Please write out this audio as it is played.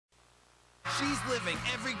She's living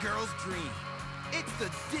every girl's dream. It's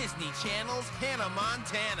the Disney Channel's Hannah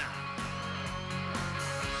Montana.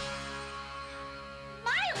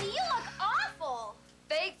 Miley, you look awful.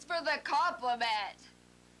 Thanks for the compliment.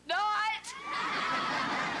 Not!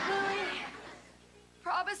 Lily,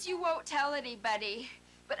 promise you won't tell anybody,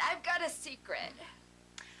 but I've got a secret.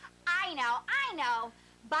 I know.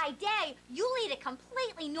 By day, you lead a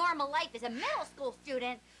completely normal life as a middle school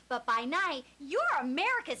student, but by night, you're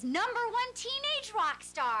America's #1 teenage rock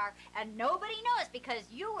star. And nobody knows because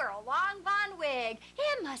you wear a long blonde wig.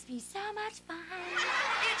 It must be so much fun.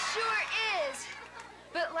 It sure is.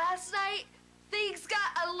 But last night, things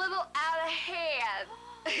got a little out of hand.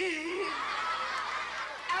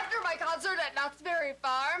 After my concert at Knott's Berry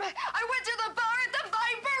Farm, I went to the bar at the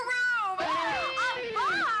Viper Room. A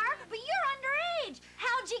bar? But you're underage.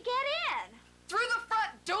 How'd you get in? Through the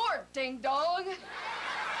front door, ding-dong.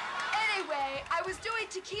 Anyway, I was doing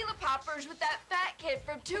tequila poppers with that fat kid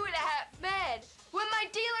from 2 1/2 Men when my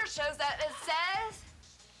dealer shows up and says...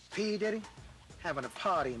 P. Diddy having a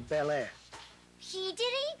party in Bel Air. P.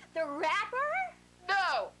 Diddy, the rapper?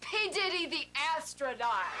 No, P. Diddy the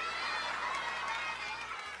astronaut.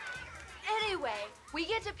 Anyway, we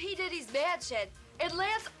get to P. Diddy's mansion, and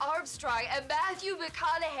Lance Armstrong and Matthew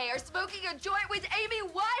McConaughey are smoking a joint with Amy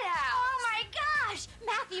Winehouse. Oh my gosh!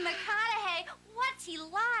 Matthew McConaughey, what's he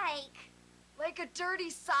like? Like a dirty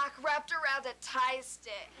sock wrapped around a tie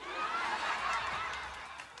stick.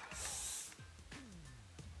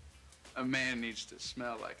 A man needs to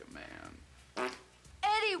smell like a man.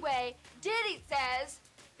 Anyway, Diddy says...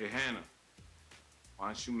 Hey, Hannah, why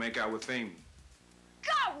don't you make out with Amy?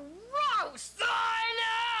 Gross! I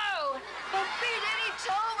know! But P. Diddy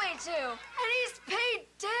told me to, and he's P.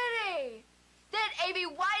 Diddy. Then Amy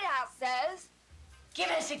Winehouse says... Give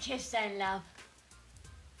us a kiss then, love.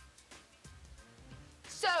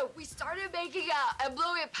 So we started making out and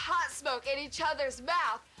blowing pot smoke in each other's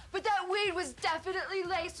mouth. But that weed was definitely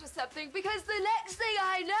laced with something because the next thing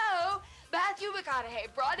I know, Matthew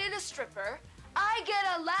McConaughey brought in a stripper, I get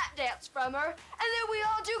a lap dance from her, and then we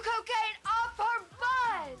all do cocaine.